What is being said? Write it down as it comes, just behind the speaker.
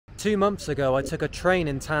2 months ago I took a train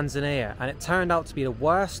in Tanzania and it turned out to be the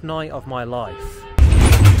worst night of my life.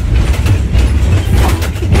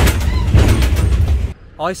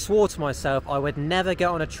 I swore to myself I would never get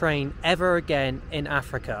on a train ever again in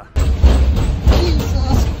Africa.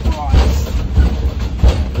 Jesus Christ.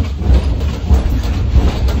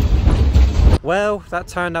 Well, that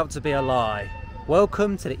turned out to be a lie.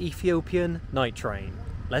 Welcome to the Ethiopian night train.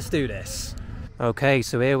 Let's do this. Okay,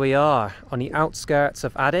 so here we are on the outskirts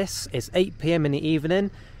of Addis. It's 8 PM in the evening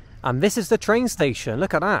and this is the train station.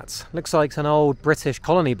 Look at that. Looks like an old British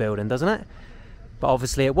colony building, doesn't it? But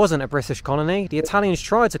obviously it wasn't a British colony. The Italians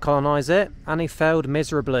tried to colonise it and they failed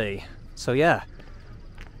miserably. So yeah,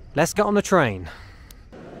 let's get on the train.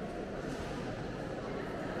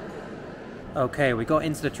 Okay, we got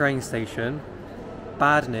into the train station.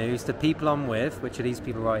 Bad news, the people I'm with, which are these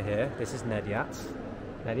people right here. This is Nedyat.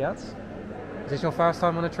 Nedyat? Is this your first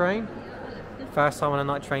time on a train? First time on a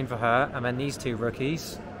night train for her. And then these two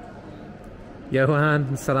rookies, Johan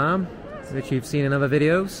and Salam, which you've seen in other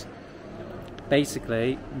videos.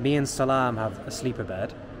 Basically, me and Salam have a sleeper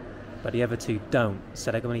bed, but the other two don't.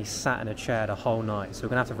 So they're going to be sat in a chair the whole night. So we're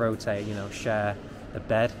going to have to rotate, you know, share the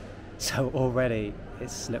bed. So already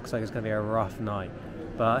it looks like it's going to be a rough night.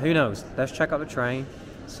 But who knows? Let's check out the train,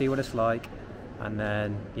 see what it's like, and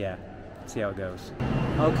then, yeah, see how it goes.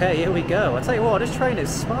 Okay, here we go. I'll tell you what, this train is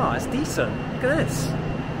smart. It's decent. Look at this.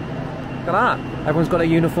 Look at that. Everyone's got their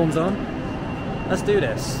uniforms on. Let's do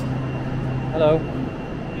this. Hello.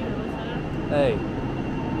 Hey.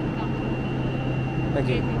 Thank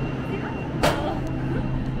you.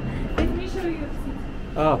 Let me show you.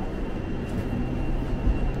 Oh.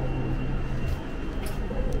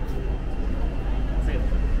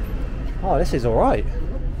 Oh, this is alright.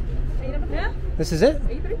 Yeah? This is it?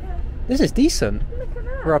 This is decent.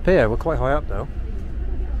 We're up here, we're quite high up though.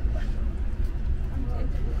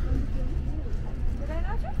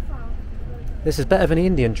 This is better than the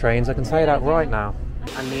Indian trains, I can tell you that right now.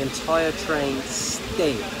 And the entire train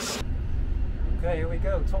stinks. Okay, here we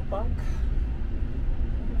go, top bunk.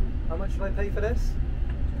 How much should I pay for this?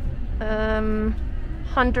 £100.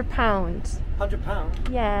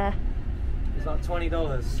 £100? Yeah. It's like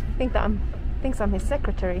 $20. I think I'm his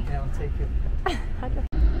secretary. Yeah, I'll take it.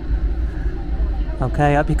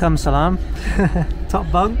 Okay, up you come, Salam.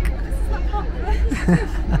 Top bunk.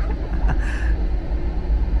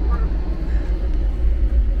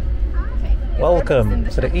 Welcome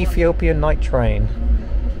to the Ethiopian night train.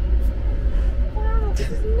 Wow, this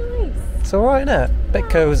is nice. It's alright, isn't it? Bit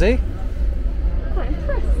cosy. Quite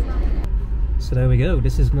impressed. So there we go.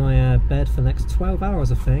 This is my bed for the next 12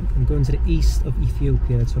 hours, I think. I'm going to the east of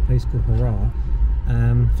Ethiopia to a place called Harar.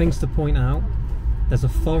 Things to point out. There's a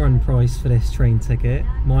foreign price for this train ticket.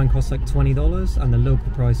 Mine costs like $20 and the local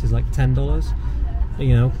price is like $10.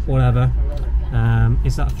 You know, whatever.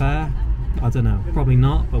 Is that fair? I don't know. Probably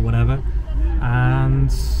not, but whatever. And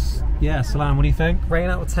yeah, Salam, what do you think?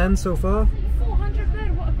 Rating out of 10 so far? 400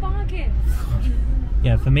 birr, what a bargain.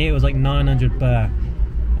 Yeah, for me it was like 900 birr.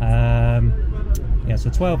 Yeah, so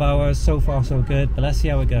 12 hours, so far so good, but let's see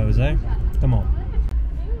how it goes, eh? Come on.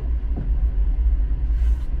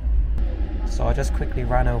 So I just quickly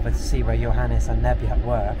ran over to see where Johannes and Nebi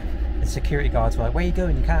were. The security guards were like, where are you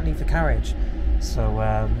going? You can't leave the carriage. So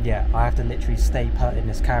yeah, I have to literally stay put in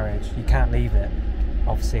this carriage. You can't leave it,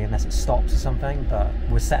 obviously, unless it stops or something, but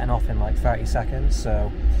we're setting off in like 30 seconds,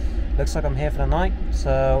 so looks like I'm here for the night.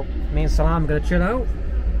 So me and Salam are going to chill out.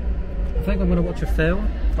 I think I'm going to watch a film.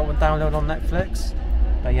 Got one downloaded on Netflix.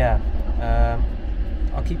 But yeah,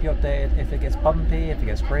 I'll keep you updated if it gets bumpy, if it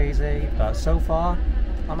gets crazy, but so far,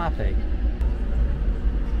 I'm happy.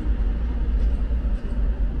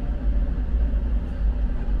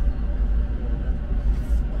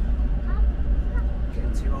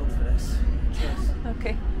 Getting too old for this. Cheers.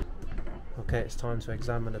 Okay. Okay, it's time to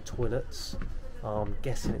examine the toilets. I'm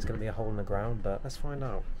guessing it's going to be a hole in the ground, but let's find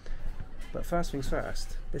out. But first things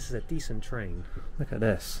first, this is a decent train. Look at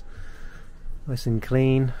this. Nice and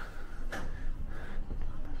clean.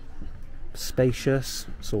 Spacious,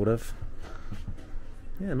 sort of.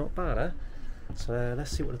 Yeah, not bad, eh? So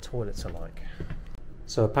let's see what the toilets are like.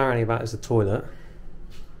 So apparently that is the toilet.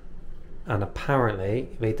 And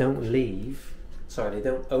apparently they don't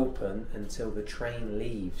open until the train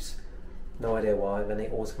leaves. No idea why, then they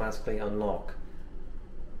automatically unlock.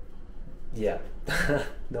 Yeah,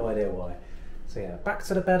 no idea why. So yeah, back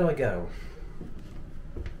to the bed I go.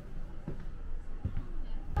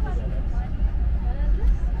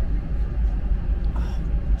 Oh,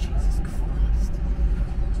 Jesus Christ.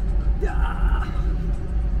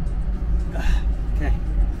 Okay.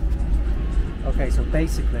 Okay, so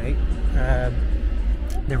basically,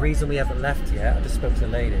 the reason we haven't left yet, I just spoke to the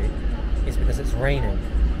lady, is because it's raining.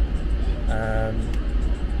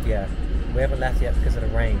 Yeah, we haven't left yet because of the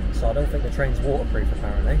rain, so I don't think the train's waterproof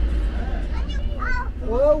apparently.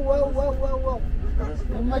 Whoa, whoa, whoa, whoa, whoa.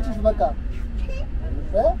 How much is baka?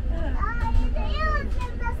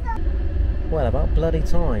 Well, about bloody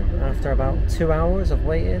time. After about 2 hours of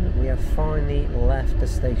waiting, we have finally left the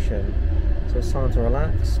station. So it's time to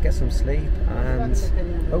relax, get some sleep, and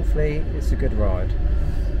hopefully it's a good ride.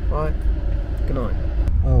 Right, good night.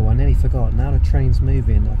 Oh, I nearly forgot. Now the train's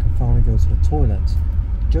moving, I can finally go to the toilet.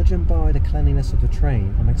 Judging by the cleanliness of the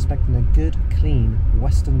train, I'm expecting a good, clean,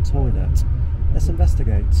 Western toilet. Let's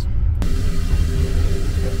investigate.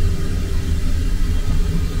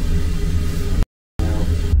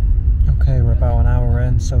 Okay, we're about an hour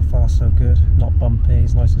in. So far, so good. Not bumpy,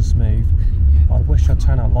 it's nice and smooth. I wish I'd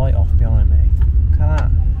turn that light off behind me. Look at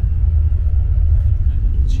that.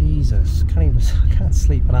 Jesus, I can't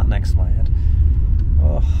sleep with that next to my head.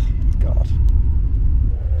 Oh, God.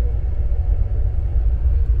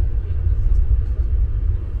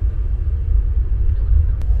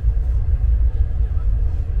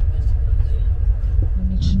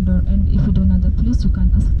 Connection door, and if you don't know the place, you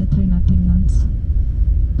can ask the train attendants.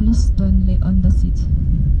 Please don't lay on the seat.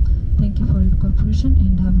 Thank you for your cooperation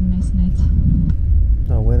and have a nice night.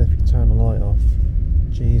 No, well, if you turn the light off.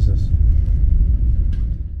 Jesus.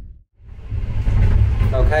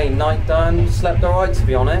 Okay, night done. Slept alright, to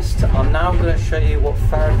be honest. I'm now going to show you what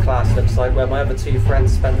third class looks like, where my other two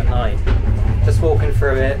friends spent the night. Just walking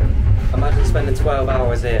through it. Imagine spending 12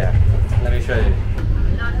 hours here. Let me show you.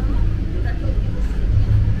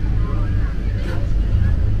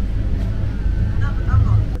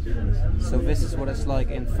 So this is what it's like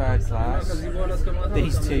in third class.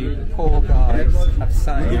 These two poor guys have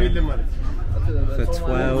sat here for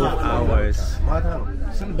 12 hours. 12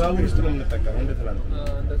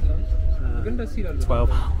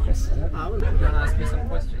 hours. Can I ask you some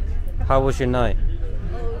questions? How was your night?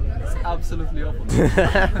 It's absolutely awful.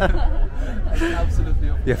 Absolutely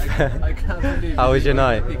awful. Yeah. I can't believe. How was your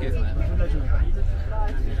night?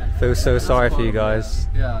 Feel so sorry for you guys.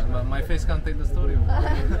 Yeah, my face can't take the story.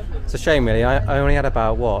 It's a shame really. I only had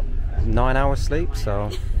about, what, 9 hours sleep,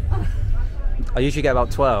 so I usually get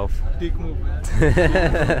about 12. Dick move, man.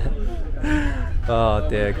 Oh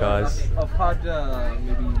dear, guys. I've had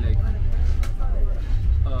maybe like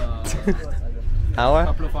Hour? a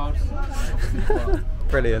couple of hours.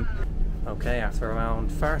 Brilliant. Okay, after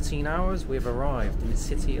around 13 hours, we've arrived in the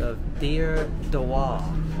city of Dire Dawa.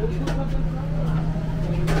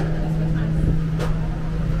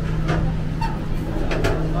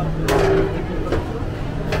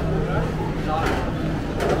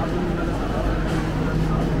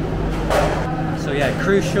 So yeah,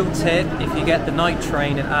 crucial tip, if you get the night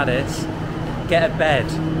train in Addis, get a bed.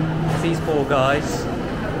 These poor guys.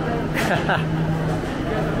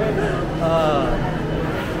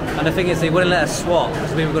 And the thing is, they wouldn't let us swap,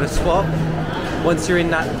 because we were going to swap. Once you're in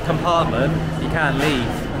that compartment, you can't leave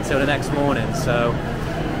until the next morning, so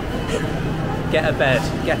get a bed,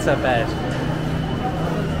 get a bed.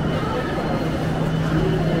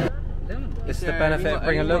 This is the benefit of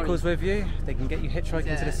bringing locals with you. They can get you hitchhiking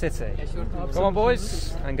into the city. Come on,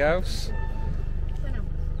 boys and girls.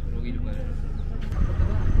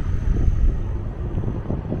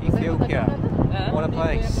 Ethiopia, what a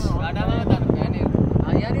place.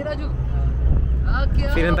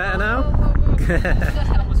 Feeling better now?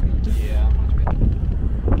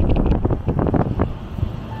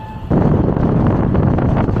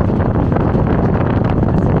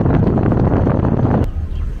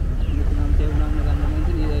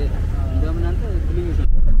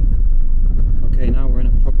 Okay, now we're in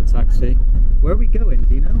a proper taxi. Where are we going,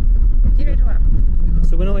 do you know? Dire Dawa.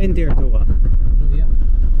 So we're not in Dire Dawa.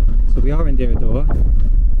 So we are in Dire Dawa.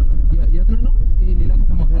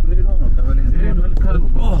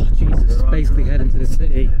 Oh, Jesus. Basically head into the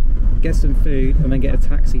city, get some food, and then get a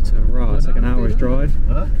taxi to Hara. It's like an hour's drive.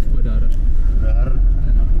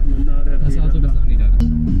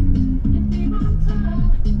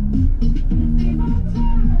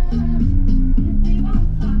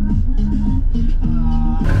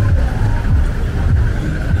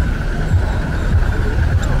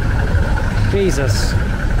 Jesus.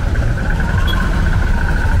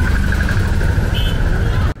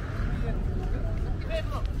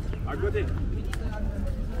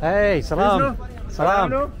 Hey, salam.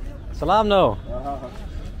 Salam. Salam no.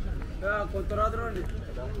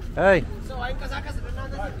 Hey.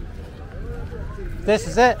 This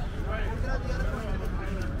is it.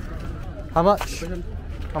 How much?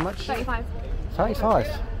 How much? 35. 35.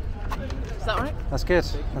 Is that right? That's good.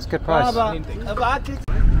 That's good price.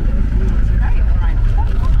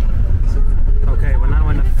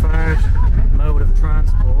 preferred mode of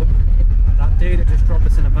transport. That dude that just dropped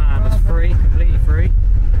us in a van was free, completely free.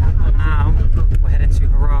 And now we're heading to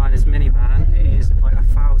Hara in his minivan. It is like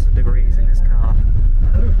 1,000 degrees in this car.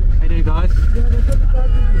 How you doing, guys?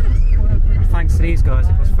 And thanks to these guys,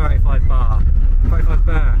 it cost 35 bar. 35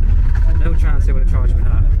 bar. No chance they would have charged me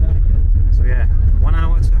that. So yeah, 1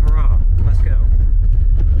 hour to Hara. Let's go.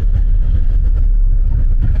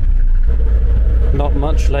 Not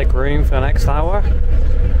much leg room for the next hour,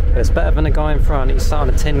 but it's better than the guy in front. He's sat on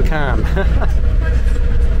a tin can.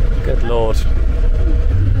 Good lord.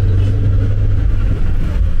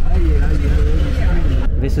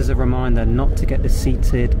 This is a reminder not to get the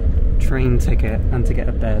seated train ticket and to get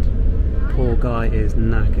a bed. Poor guy is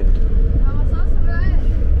knackered.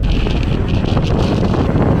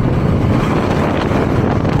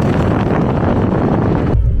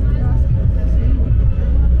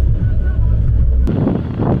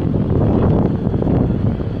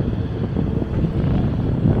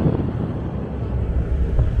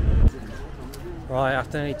 Right,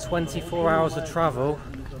 after nearly 24 hours of travel,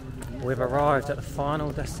 we've arrived at the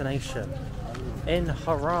final destination in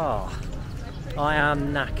Hara. I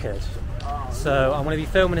am knackered. So I'm going to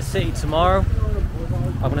be filming the city tomorrow.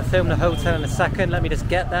 I'm going to film the hotel in a second. Let me just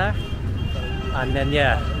get there. And then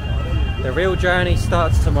yeah, the real journey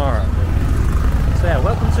starts tomorrow. So yeah,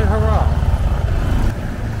 welcome to Hara.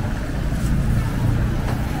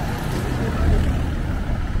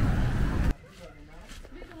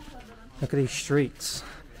 Look at these streets,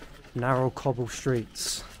 narrow cobble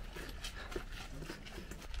streets.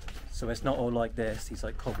 So it's not all like this, these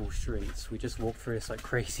like cobble streets. We just walked through this like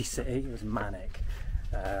crazy city, it was manic.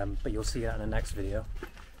 But you'll see that in the next video.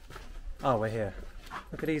 Oh, we're here.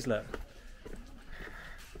 Look at these, look.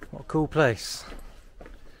 What a cool place.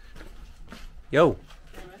 Yo!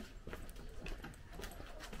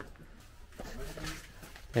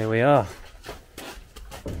 Here we are.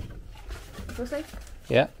 Feel safe?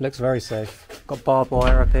 Yeah, looks very safe. Got barbed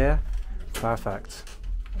wire up here. Perfect.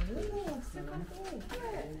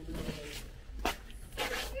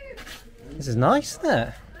 This is nice, isn't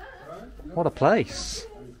it? What a place.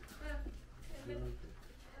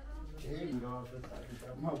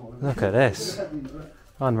 Look at this.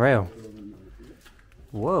 Unreal.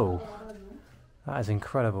 Whoa. That is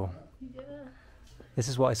incredible. This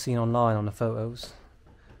is what I've seen online on the photos.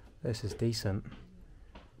 This is decent.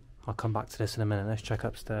 I'll come back to this in a minute. Let's check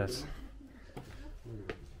upstairs.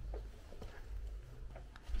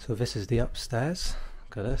 So this is the upstairs.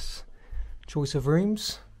 Look at this. Choice of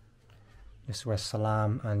rooms. This is where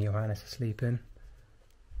Salam and Johannes are sleeping.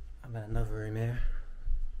 And then another room here.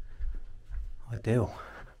 Ideal.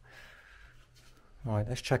 Right,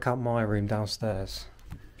 let's check out my room downstairs.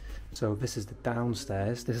 So this is the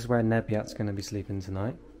downstairs. This is where Nebiat's going to be sleeping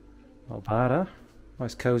tonight. Not bad, huh?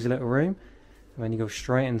 Nice cozy little room. And then you go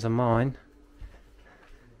straight into mine.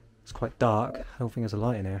 It's quite dark. I don't think there's a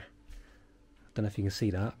light in here. I don't know if you can see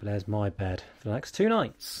that, but there's my bed for the next 2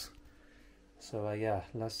 nights. So yeah,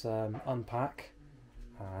 let's unpack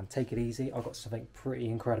and take it easy. I've got something pretty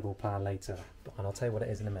incredible planned later, and I'll tell you what it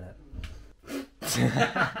is in a minute.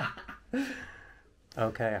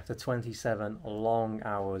 Okay, after 27 long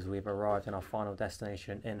hours, we've arrived in our final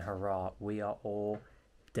destination in Hara. We are all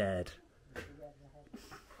dead.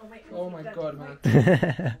 Oh my god, man.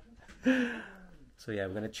 So yeah,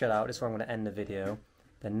 we're going to chill out. This is where I'm going to end the video.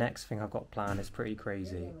 The next thing I've got planned is pretty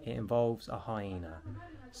crazy. It involves a hyena.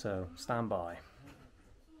 So stand by.